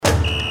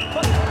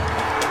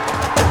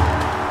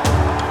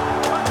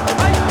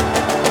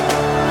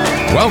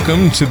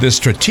Welcome to the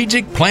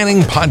Strategic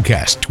Planning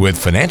Podcast with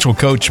financial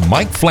coach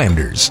Mike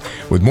Flanders.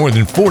 With more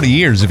than 40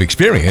 years of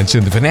experience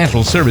in the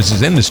financial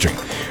services industry,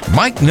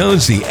 Mike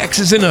knows the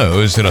X's and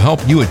O's that'll help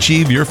you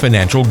achieve your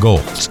financial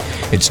goals.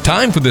 It's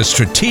time for the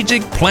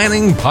Strategic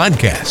Planning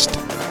Podcast.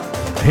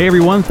 Hey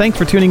everyone, thanks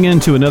for tuning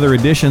in to another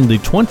edition, the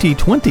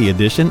 2020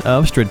 edition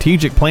of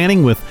Strategic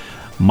Planning with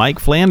Mike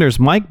Flanders.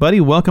 Mike, buddy,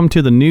 welcome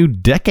to the new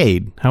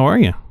decade. How are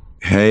you?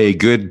 Hey,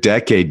 good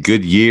decade,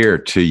 good year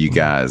to you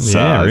guys.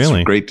 Yeah,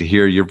 really. It's great to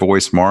hear your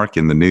voice, Mark,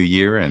 in the new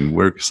year, and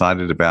we're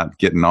excited about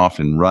getting off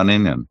and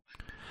running. And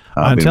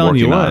I've been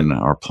working on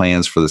our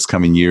plans for this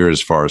coming year as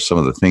far as some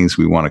of the things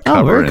we want to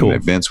cover and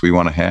events we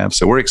want to have.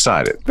 So we're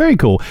excited. Very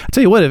cool. I'll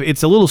tell you what,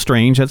 it's a little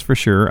strange, that's for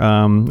sure.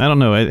 I don't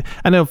know.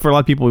 I know for a lot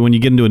of people, when you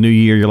get into a new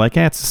year, you're like,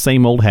 it's the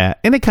same old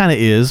hat. And it kind of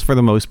is for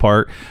the most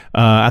part.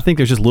 I think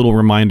there's just little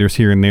reminders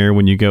here and there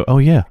when you go, oh,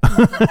 yeah,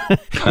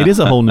 it is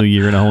a whole new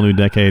year and a whole new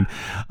decade.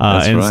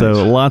 Right.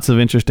 So lots of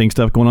interesting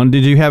stuff going on.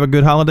 Did you have a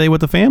good holiday with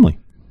the family?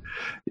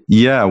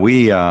 Yeah,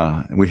 we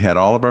had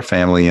all of our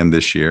family in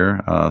this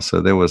year.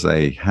 So there was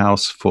a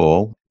house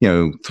full.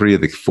 3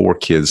 of the 4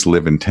 kids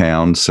live in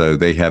town, so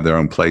they have their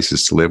own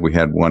places to live. We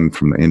had one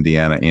from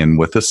Indiana in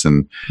with us,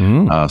 and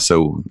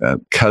so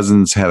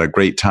cousins had a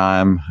great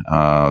time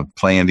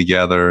playing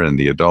together, and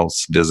the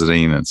adults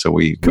visiting, and so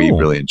we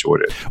really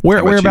enjoyed it.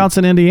 Whereabouts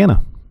in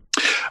Indiana?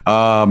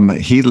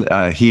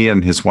 He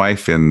and his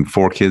wife and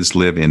 4 kids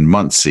live in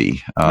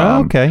Muncie.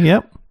 Okay,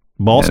 yep.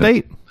 Ball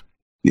State.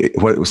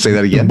 Say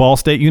that again. Ball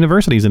State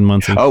University's in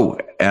Muncie. Oh,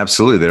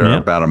 absolutely. They're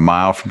about a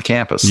mile from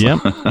campus. Yep.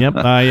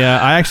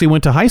 I actually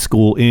went to high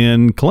school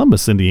in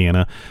Columbus,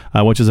 Indiana,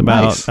 which is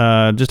about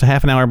just a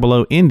half an hour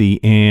below Indy.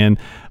 And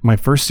my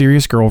first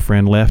serious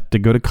girlfriend left to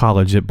go to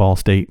college at Ball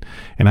State,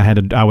 and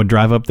I would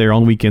drive up there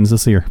on weekends to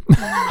see her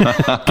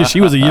because she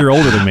was a year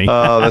older than me.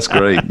 Oh, that's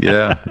great.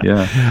 Yeah.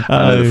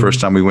 I know the first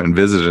time we went and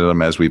visited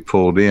them, as we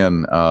pulled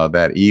in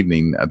that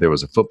evening, there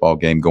was a football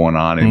game going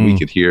on, and we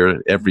could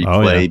hear every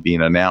play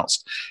being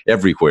announced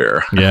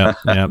everywhere. Yeah.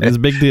 It's a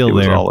big deal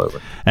it there. Was all over.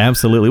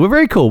 Absolutely. Well,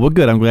 very cool. Well,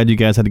 good. I'm glad you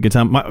guys had a good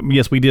time.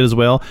 Yes, we did as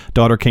well.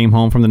 Daughter came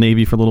home from the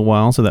Navy for a little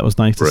while, so that was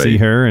nice to see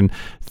her, and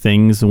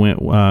things went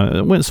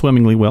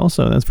swimmingly well.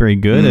 So that's very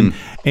good.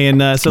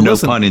 And so no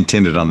pun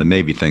intended on the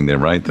Navy thing there,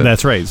 right?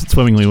 That's right.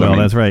 Swimmingly well.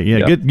 That's right. Yeah.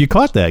 Yep. Good. You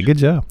caught that. Good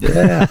job.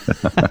 Yeah.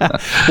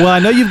 Well, I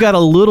know you've got a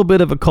little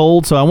bit of a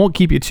cold, so I won't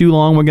keep you too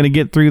long. We're going to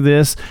get through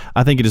this.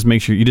 I think you just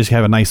make sure you just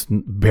have a nice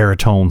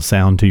baritone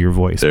sound to your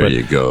voice. There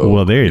you go.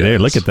 Well, there.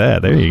 Look at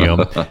that. There you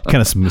go.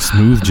 Kind of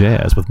smooth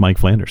jazz with Mike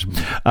Flanders.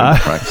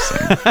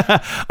 Practicing.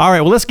 All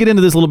right. Well, let's get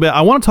into this a little bit.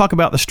 I want to talk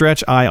about the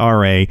Stretch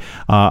IRA.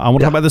 I want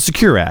to talk about the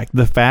Secure Act.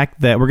 The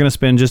fact that we're going to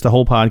spend just a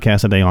whole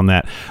podcast a day on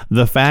that.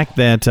 The fact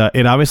that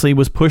it obviously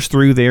was pushed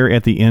through there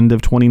at the end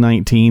of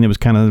 2019.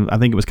 I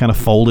think it was kind of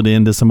folded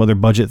into some other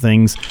budget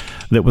things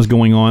that was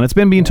going on. It's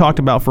been being talked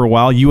about for a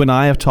while. You and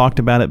I have talked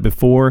about it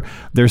before.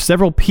 There's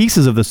several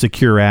pieces of the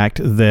Secure Act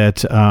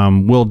that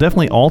will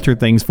definitely alter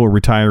things for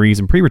retirees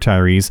and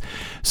pre-retirees.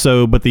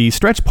 But the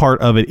Stretch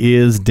part of it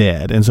is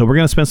dead. And so we're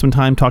going to spend some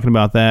time talking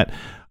about that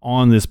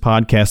on this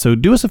podcast. So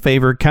do us a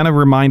favor, kind of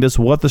remind us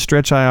what the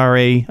Stretch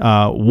IRA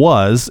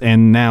was,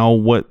 and now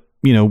what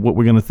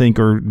we're going to think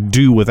or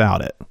do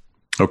without it.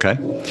 Okay.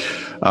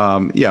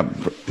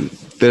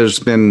 There's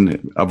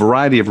been a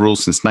variety of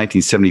rules since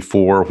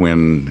 1974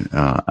 when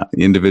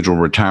individual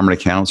retirement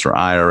accounts, or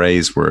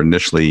IRAs, were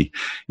initially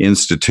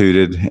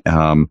instituted.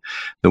 The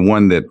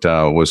one that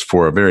was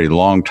for a very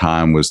long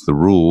time was the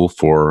rule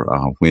for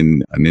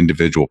when an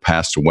individual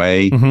passed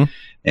away,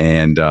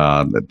 and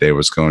that there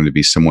was going to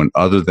be someone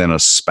other than a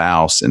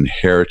spouse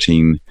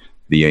inheriting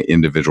the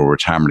individual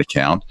retirement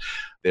account.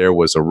 There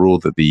was a rule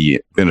that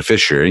the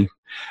beneficiary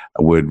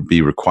would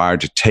be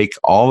required to take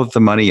all of the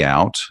money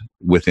out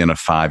within a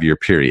 5-year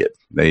period.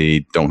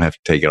 They don't have to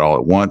take it all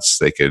at once.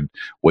 They could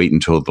wait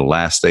until the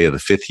last day of the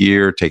 5th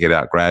year, take it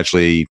out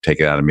gradually, take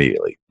it out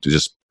immediately.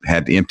 Just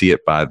had to empty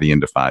it by the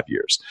end of 5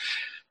 years.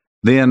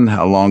 Then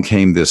along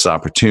came this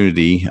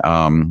opportunity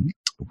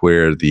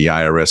where the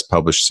IRS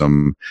published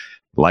some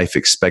life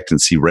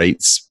expectancy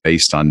rates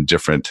based on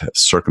different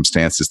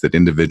circumstances that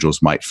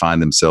individuals might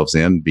find themselves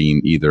in, being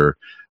either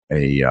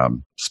a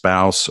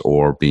spouse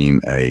or being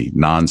a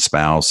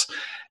non-spouse,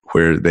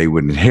 where they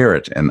would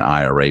inherit an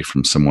IRA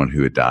from someone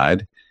who had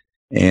died.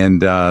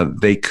 And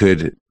they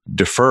could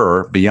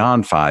defer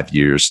beyond 5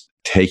 years,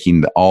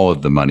 taking all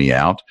of the money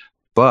out.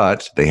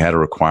 But they had a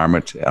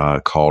requirement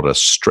called a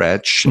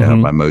stretch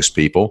by most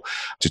people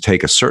to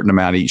take a certain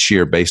amount each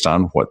year based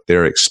on what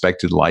their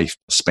expected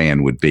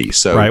lifespan would be.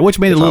 So, right, which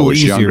made it a little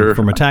easier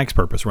from a tax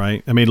purpose,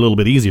 right? It made it a little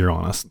bit easier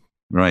on us.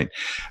 Right.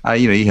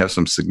 You have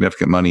some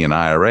significant money in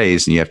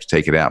IRAs and you have to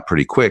take it out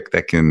pretty quick.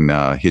 That can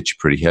hit you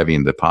pretty heavy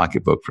in the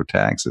pocketbook for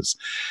taxes.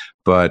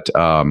 But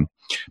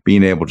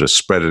being able to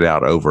spread it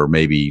out over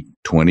maybe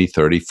 20,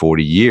 30,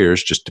 40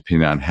 years, just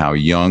depending on how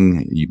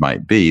young you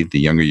might be, the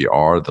younger you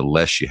are, the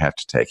less you have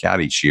to take out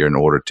each year in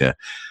order to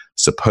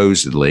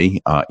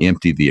supposedly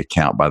empty the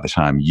account by the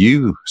time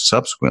you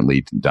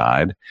subsequently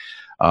died.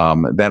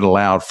 that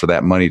allowed for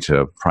that money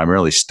to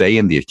primarily stay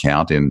in the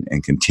account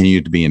and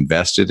continue to be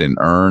invested and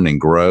earn and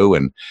grow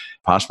and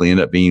possibly end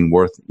up being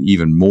worth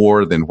even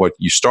more than what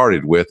you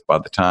started with by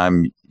the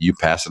time you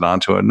pass it on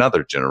to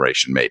another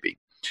generation, maybe.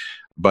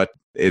 But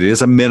it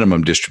is a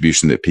minimum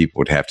distribution that people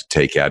would have to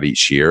take out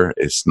each year.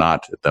 It's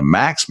not the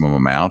maximum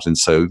amount. And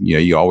so,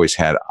 you always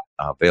had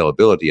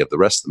availability of the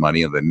rest of the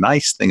money. And the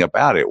nice thing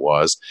about it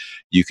was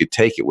you could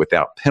take it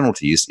without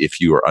penalties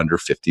if you were under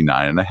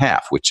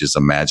 59.5, which is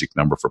a magic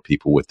number for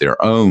people with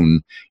their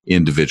own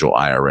individual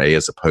IRA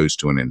as opposed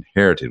to an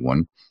inherited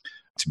one.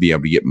 To be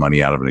able to get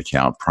money out of an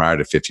account prior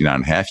to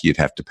 59.5, you'd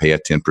have to pay a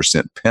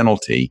 10%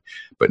 penalty,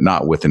 but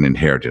not with an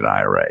inherited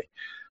IRA.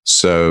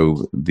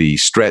 So the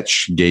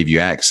stretch gave you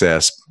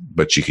access,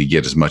 but you could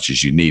get as much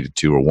as you needed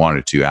to or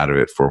wanted to out of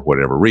it for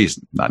whatever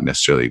reason. Not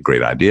necessarily a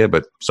great idea,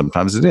 but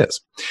sometimes it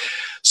is.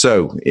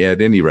 So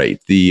at any rate,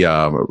 the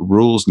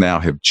rules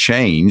now have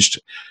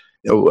changed.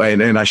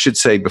 And I should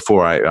say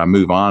before I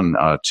move on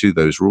to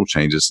those rule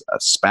changes,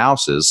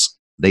 spouses,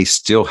 they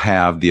still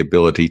have the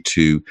ability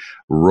to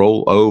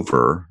roll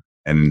over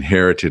an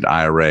inherited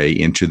IRA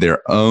into their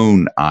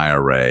own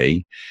IRA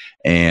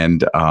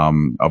and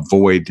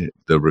avoid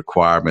the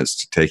requirements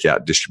to take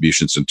out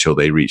distributions until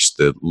they reach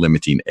the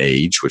limiting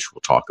age, which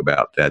we'll talk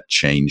about that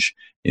change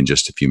in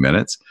just a few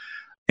minutes,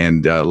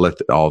 and let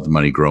all the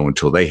money grow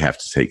until they have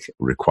to take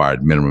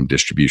required minimum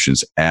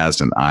distributions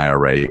as an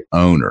IRA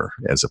owner,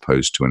 as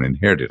opposed to an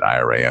inherited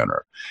IRA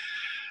owner.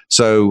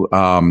 So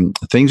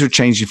things are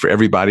changing for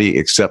everybody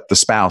except the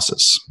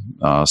spouses.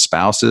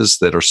 Spouses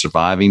that are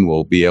surviving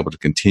will be able to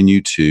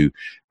continue to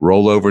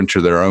roll over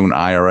into their own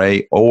IRA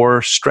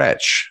or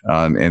stretch.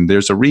 And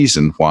there's a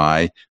reason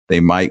why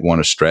they might want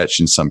to stretch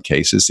in some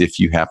cases. If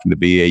you happen to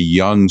be a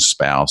young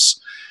spouse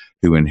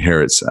who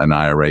inherits an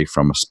IRA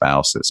from a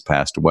spouse that's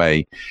passed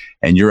away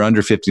and you're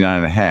under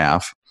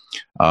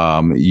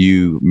 59.5,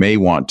 you may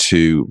want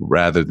to,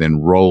 rather than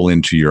roll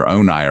into your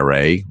own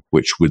IRA,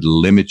 which would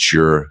limit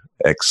your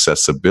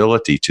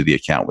accessibility to the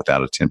account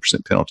without a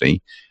 10%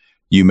 penalty,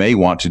 you may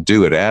want to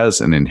do it as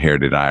an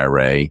inherited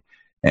IRA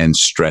and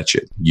stretch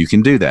it. You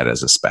can do that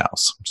as a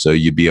spouse. So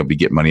you'd be able to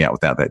get money out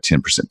without that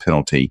 10%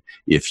 penalty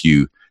if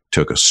you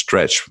took a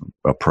stretch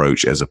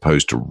approach as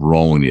opposed to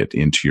rolling it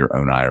into your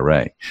own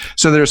IRA.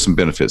 So there's some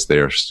benefits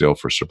there still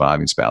for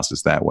surviving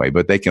spouses that way,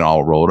 but they can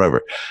all roll it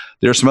over.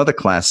 There are some other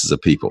classes of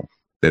people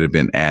that have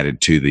been added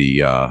to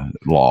the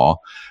law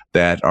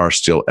that are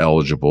still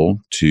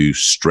eligible to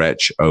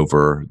stretch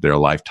over their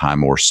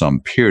lifetime or some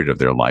period of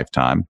their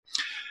lifetime.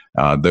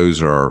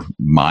 Those are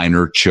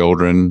minor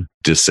children,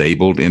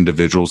 disabled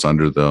individuals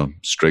under the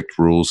strict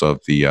rules of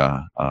the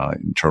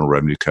Internal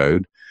Revenue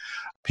Code,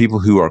 people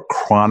who are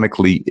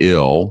chronically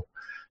ill,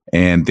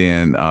 and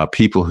then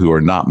people who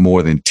are not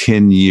more than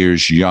 10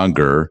 years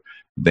younger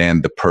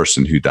than the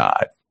person who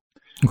died.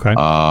 Okay.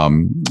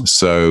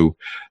 So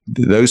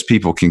those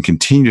people can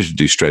continue to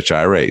do stretch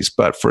IRAs.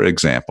 But for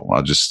example,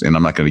 and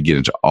I'm not going to get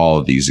into all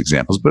of these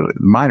examples, but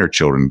minor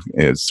children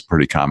is a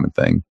pretty common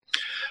thing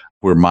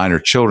where minor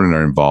children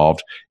are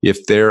involved.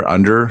 If they're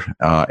under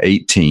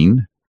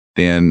 18,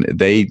 then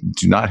they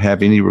do not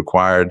have any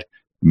required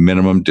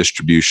minimum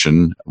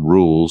distribution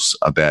rules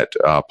that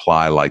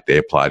apply like they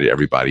apply to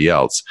everybody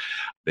else.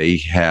 They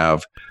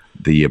have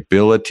the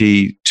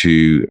ability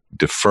to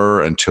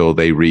defer until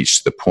they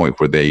reach the point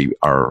where they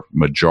are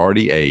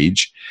majority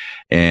age,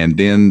 and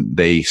then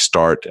they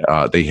start.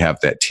 They have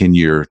that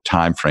 10-year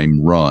time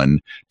frame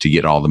run to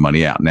get all the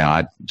money out. Now,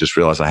 I just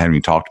realized I haven't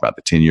even talked about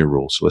the 10-year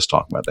rule, so let's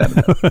talk about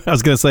that. I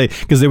was going to say,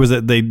 because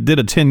they did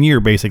a 10-year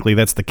basically.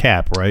 That's the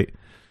cap, right?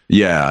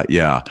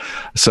 Yeah.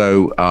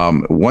 So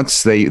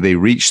once they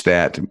reach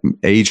that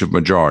age of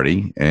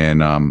majority,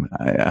 and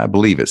I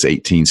believe it's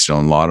 18 still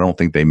in law. I don't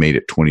think they made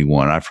it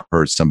 21. I've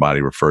heard somebody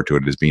refer to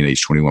it as being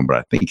age 21, but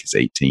I think it's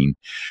 18.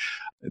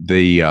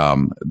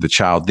 The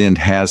child then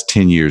has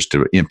 10 years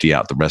to empty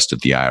out the rest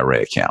of the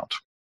IRA account.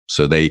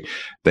 So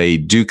they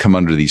do come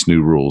under these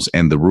new rules,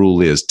 and the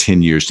rule is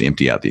 10 years to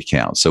empty out the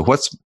account. So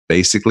what's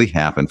basically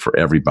happened for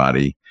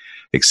everybody,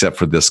 except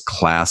for this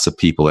class of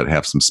people that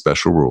have some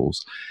special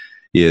rules,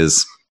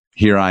 is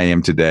here I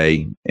am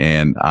today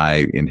and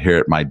I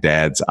inherit my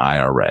dad's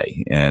IRA.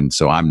 And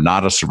so I'm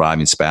not a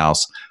surviving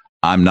spouse.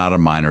 I'm not a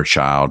minor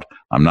child.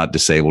 I'm not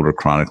disabled or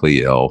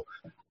chronically ill.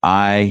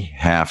 I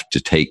have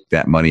to take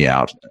that money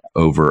out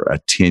over a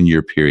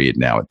 10-year period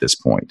now at this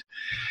point.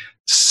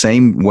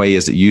 Same way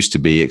as it used to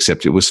be,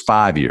 except it was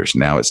 5 years.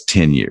 Now it's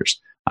 10 years.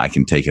 I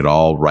can take it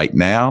all right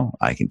now.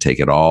 I can take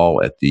it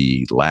all at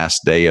the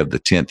last day of the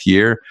 10th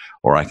year,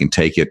 or I can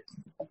take it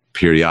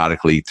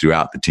periodically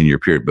throughout the 10-year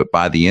period. But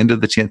by the end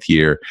of the 10th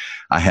year,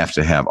 I have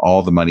to have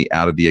all the money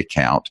out of the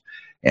account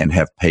and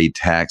have paid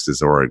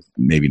taxes, or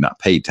maybe not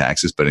paid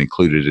taxes, but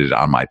included it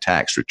on my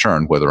tax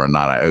return. Whether or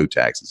not I owe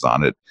taxes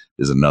on it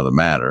is another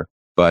matter.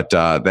 But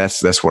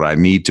that's what I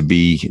need to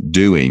be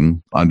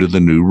doing under the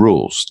new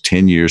rules,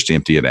 10 years to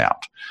empty it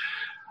out.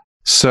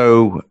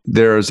 So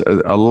there's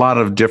a lot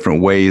of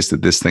different ways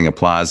that this thing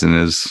applies. And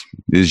as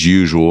as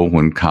usual,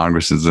 when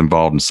Congress is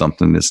involved in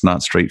something, it's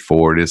not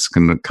straightforward. It's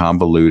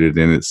convoluted,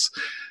 and it's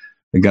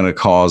going to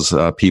cause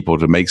people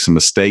to make some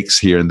mistakes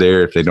here and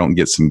there if they don't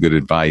get some good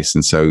advice.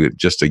 And so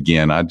just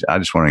again, I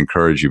just want to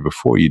encourage you,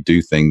 before you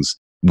do things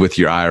with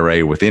your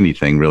IRA, with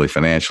anything really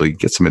financially,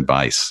 get some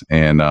advice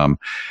and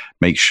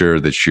make sure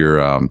that you're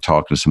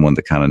talking to someone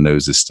that kind of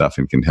knows this stuff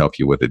and can help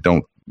you with it.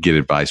 Don't get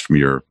advice from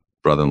your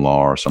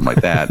brother-in-law or something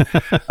like that,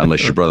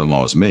 unless your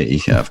brother-in-law is me,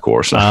 of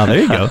course. There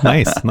you go.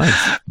 Nice.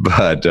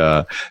 But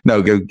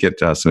no, go get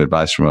some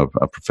advice from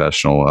a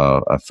professional,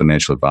 a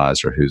financial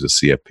advisor who's a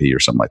CFP or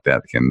something like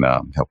that can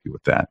help you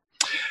with that.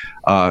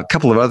 A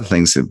couple of other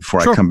things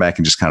before I come back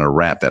and just kind of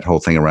wrap that whole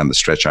thing around the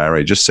stretch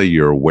IRA, just so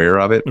you're aware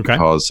of it,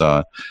 because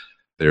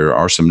there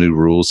are some new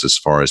rules as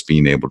far as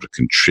being able to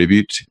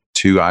contribute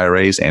to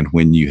IRAs and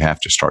when you have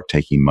to start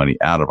taking money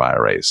out of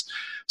IRAs.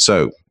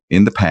 So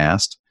in the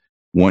past,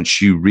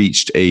 once you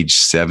reached age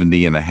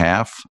 70 and a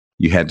half,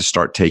 you had to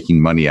start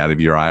taking money out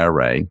of your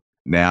IRA.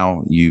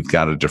 Now you've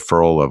got a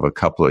deferral of a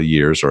couple of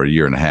years or a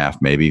year and a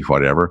half, maybe,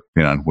 whatever,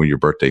 depending on when your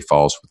birthday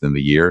falls within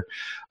the year.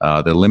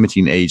 The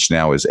limiting age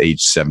now is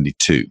age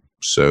 72.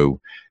 So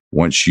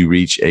once you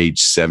reach age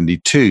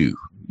 72,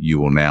 you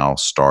will now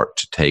start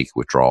to take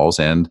withdrawals.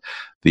 And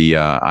the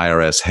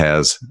IRS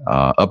has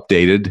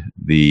updated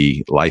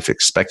the life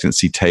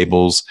expectancy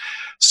tables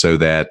so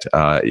that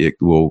it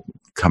will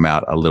come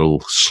out a little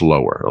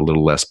slower, a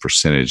little less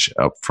percentage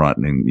up front,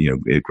 and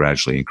it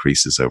gradually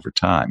increases over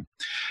time.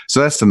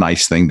 So that's the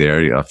nice thing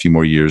there. A few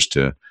more years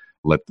to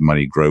let the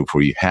money grow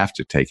before you have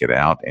to take it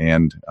out,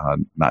 and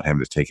not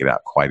having to take it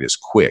out quite as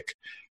quick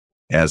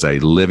as a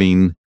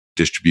living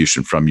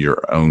distribution from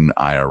your own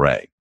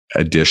IRA.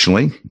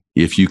 Additionally,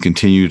 if you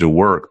continue to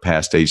work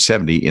past age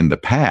 70, in the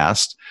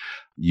past,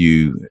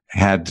 you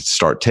had to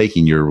start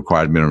taking your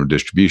required minimum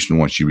distribution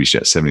once you reach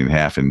that 70 and a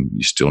half, and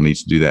you still need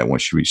to do that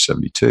once you reach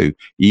 72.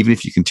 Even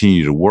if you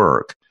continue to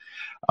work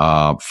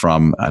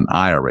from an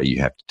IRA, you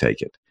have to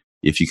take it.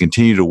 If you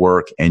continue to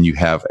work and you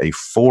have a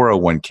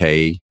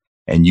 401k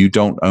and you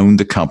don't own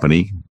the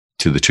company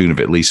to the tune of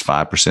at least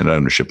 5%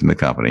 ownership in the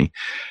company,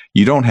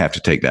 you don't have to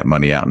take that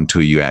money out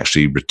until you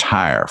actually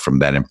retire from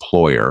that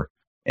employer,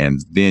 and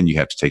then you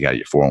have to take out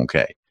your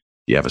 401k.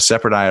 You have a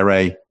separate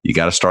IRA, you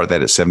got to start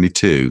that at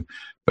 72,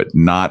 but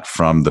not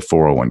from the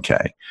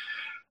 401k.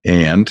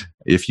 And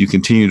if you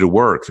continue to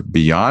work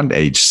beyond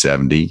age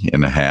 70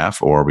 and a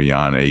half or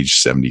beyond age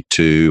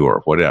 72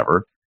 or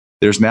whatever,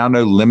 there's now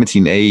no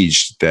limiting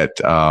age that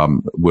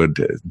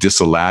would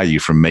disallow you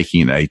from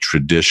making a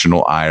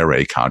traditional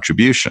IRA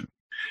contribution.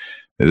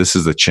 Now, this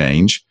is a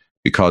change,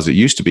 because it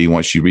used to be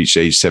once you reached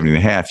age 70 and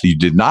a half, you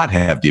did not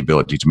have the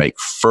ability to make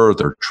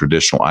further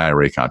traditional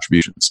IRA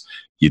contributions.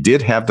 You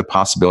did have the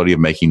possibility of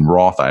making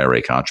Roth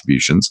IRA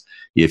contributions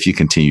if you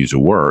continue to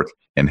work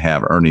and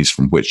have earnings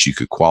from which you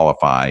could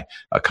qualify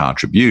a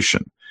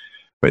contribution.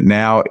 But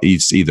now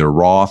it's either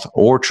Roth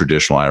or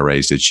traditional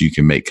IRAs that you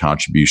can make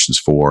contributions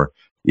for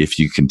if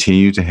you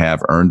continue to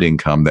have earned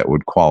income that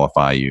would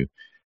qualify you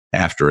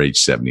after age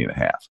 70 and a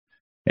half.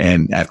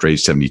 And after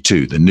age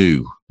 72, the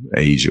new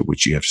age at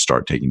which you have to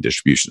start taking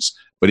distributions.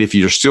 But if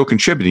you're still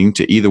contributing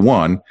to either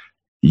one,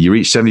 you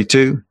reach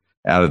 72,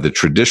 out of the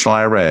traditional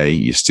IRA,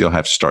 you still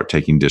have to start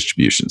taking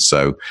distributions.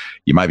 So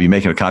you might be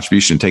making a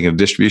contribution and taking a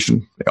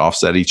distribution. They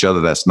offset each other.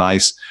 That's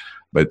nice.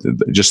 But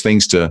just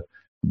things to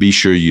be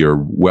sure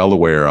you're well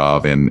aware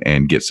of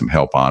and get some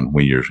help on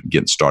when you're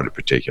getting started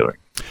particularly.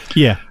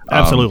 Yeah,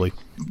 absolutely.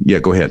 Yeah,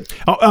 go ahead.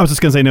 Oh, I was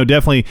just going to say, no,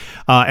 definitely.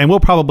 And we'll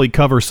probably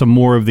cover some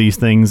more of these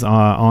things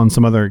on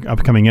some other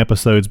upcoming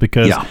episodes,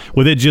 because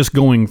with it just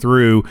going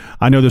through,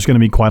 I know there's going to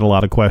be quite a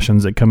lot of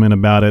questions that come in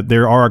about it.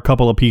 There are a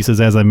couple of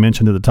pieces, as I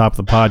mentioned at the top of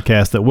the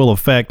podcast, that will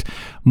affect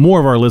more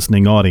of our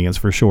listening audience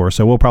for sure.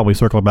 So we'll probably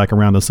circle back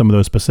around to some of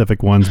those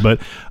specific ones. But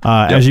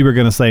as you were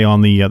going to say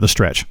on the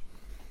stretch.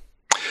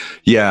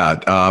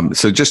 Yeah.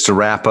 So just to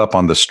wrap up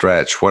on the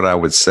stretch, what I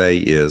would say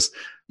is,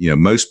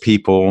 most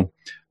people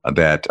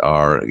that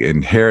are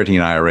inheriting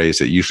IRAs,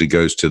 that usually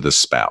goes to the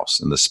spouse,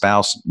 and the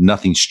spouse,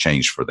 nothing's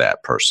changed for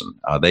that person.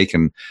 They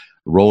can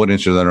roll it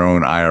into their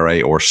own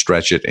IRA or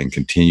stretch it and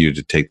continue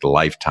to take the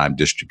lifetime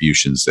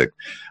distributions that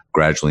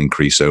gradually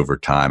increase over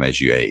time as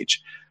you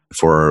age.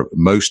 For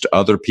most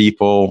other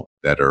people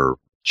that are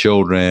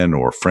children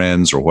or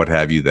friends or what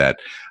have you that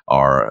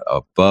are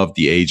above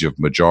the age of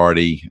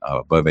majority,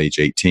 above age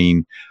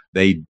 18,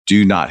 they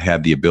do not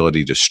have the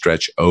ability to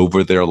stretch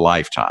over their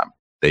lifetime.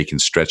 They can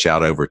stretch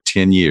out over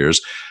 10 years.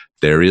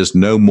 There is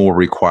no more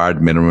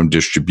required minimum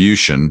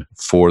distribution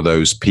for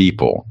those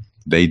people.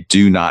 They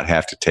do not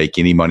have to take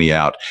any money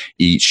out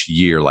each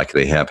year like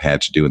they have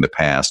had to do in the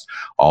past.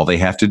 All they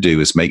have to do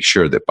is make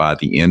sure that by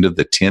the end of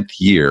the 10th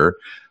year,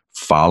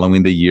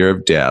 following the year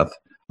of death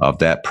of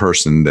that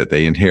person that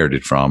they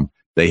inherited from,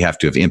 they have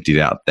to have emptied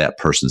out that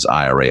person's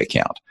IRA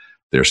account.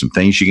 There are some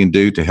things you can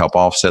do to help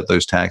offset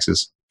those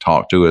taxes.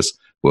 Talk to us.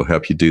 We'll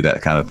help you do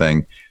that kind of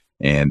thing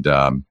and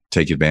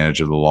take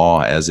advantage of the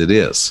law as it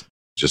is.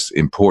 Just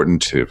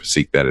important to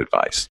seek that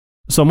advice.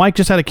 So, Mike,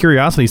 just out of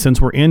curiosity, since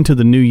we're into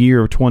the new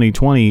year of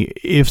 2020,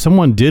 if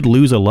someone did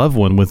lose a loved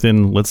one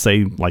within, let's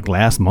say, like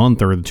last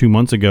month or 2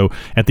 months ago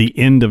at the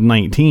end of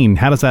 19,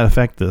 how does that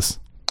affect this?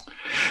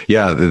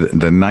 Yeah,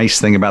 the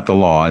nice thing about the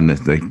law, and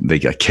they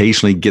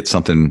occasionally get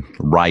something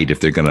right if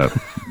they're going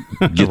to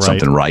get Right.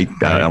 something right.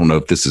 I don't know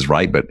if this is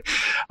right, but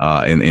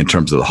in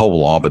terms of the whole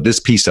law, but this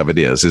piece of it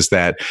is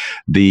that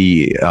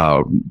the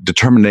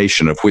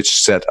determination of which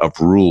set of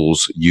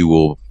rules you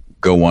will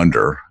go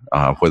under,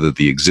 whether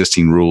the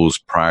existing rules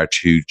prior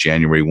to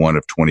January 1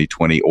 of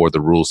 2020 or the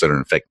rules that are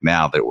in effect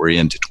now that we're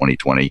into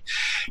 2020,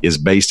 is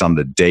based on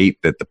the date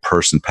that the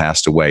person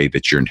passed away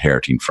that you're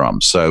inheriting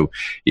from. So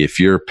if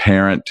your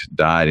parent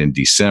died in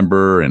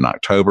December and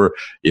October,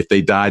 if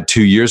they died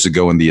 2 years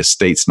ago and the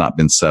estate's not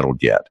been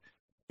settled yet,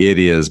 it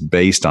is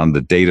based on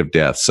the date of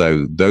death.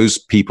 So those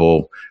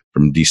people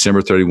from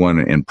December 31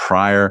 and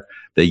prior,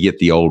 they get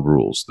the old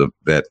rules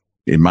that,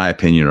 in my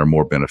opinion, are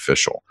more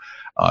beneficial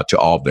to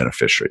all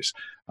beneficiaries.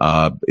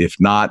 If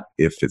not,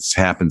 if it's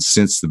happened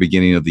since the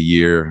beginning of the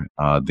year,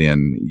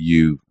 then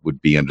you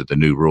would be under the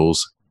new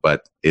rules.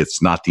 But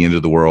it's not the end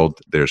of the world.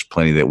 There's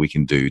plenty that we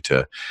can do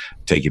to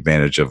take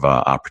advantage of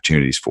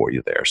opportunities for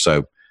you there.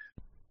 So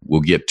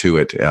we'll get to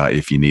it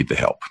if you need the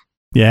help.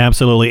 Yeah,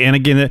 absolutely. And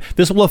again,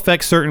 this will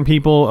affect certain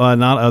people,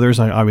 not others,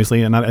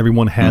 obviously, and not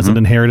everyone has an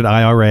inherited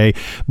IRA.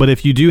 But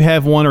if you do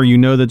have one, or you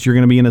know that you're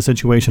going to be in a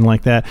situation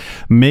like that,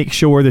 make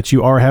sure that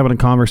you are having a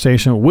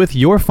conversation with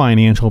your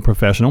financial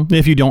professional.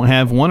 If you don't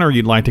have one, or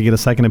you'd like to get a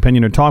second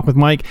opinion or talk with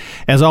Mike,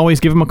 as always,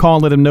 give him a call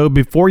and let him know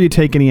before you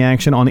take any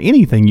action on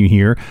anything you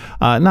hear,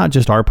 not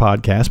just our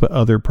podcast, but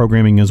other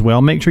programming as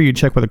well. Make sure you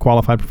check with a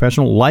qualified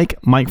professional like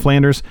Mike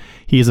Flanders.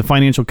 He is a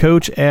financial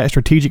coach at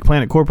Strategic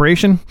Planet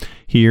Corporation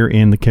here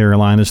in the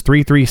Carolinas.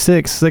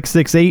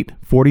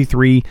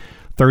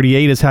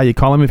 336-668-4338 is how you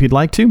call him if you'd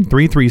like to.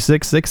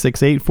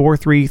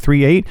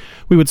 336-668-4338.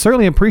 We would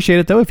certainly appreciate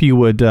it, though, if you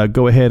would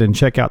go ahead and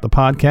check out the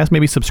podcast,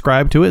 maybe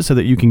subscribe to it so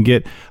that you can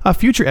get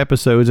future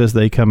episodes as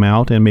they come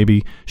out, and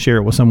maybe share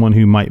it with someone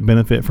who might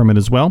benefit from it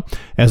as well.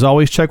 As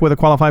always, check with a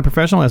qualified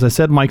professional. As I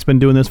said, Mike's been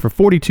doing this for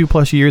 42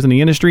 plus years in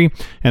the industry,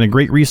 and a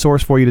great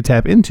resource for you to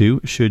tap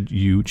into should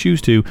you choose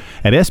to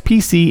at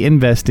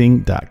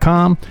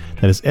spcinvesting.com.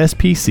 That is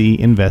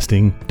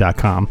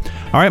spcinvesting.com.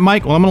 All right,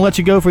 Mike, well, I'm going to let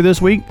you go for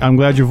this week. I'm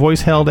glad your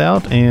voice held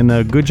out,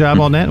 and good job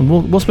on that. And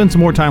we'll spend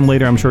some more time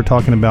later, I'm sure,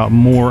 talking about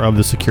more of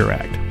the Secure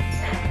Act.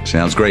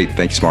 Sounds great.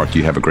 Thanks, Mark.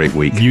 You have a great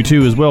week. You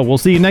too as well. We'll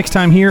see you next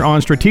time here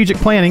on Strategic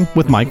Planning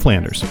with Mike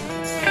Flanders.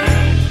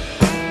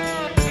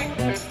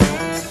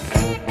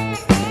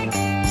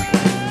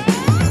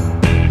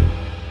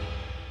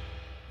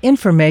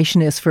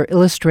 Information is for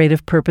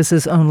illustrative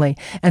purposes only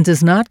and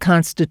does not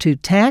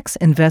constitute tax,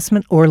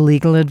 investment, or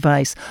legal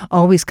advice.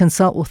 Always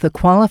consult with a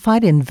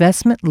qualified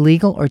investment,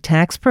 legal, or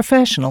tax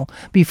professional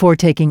before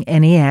taking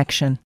any action.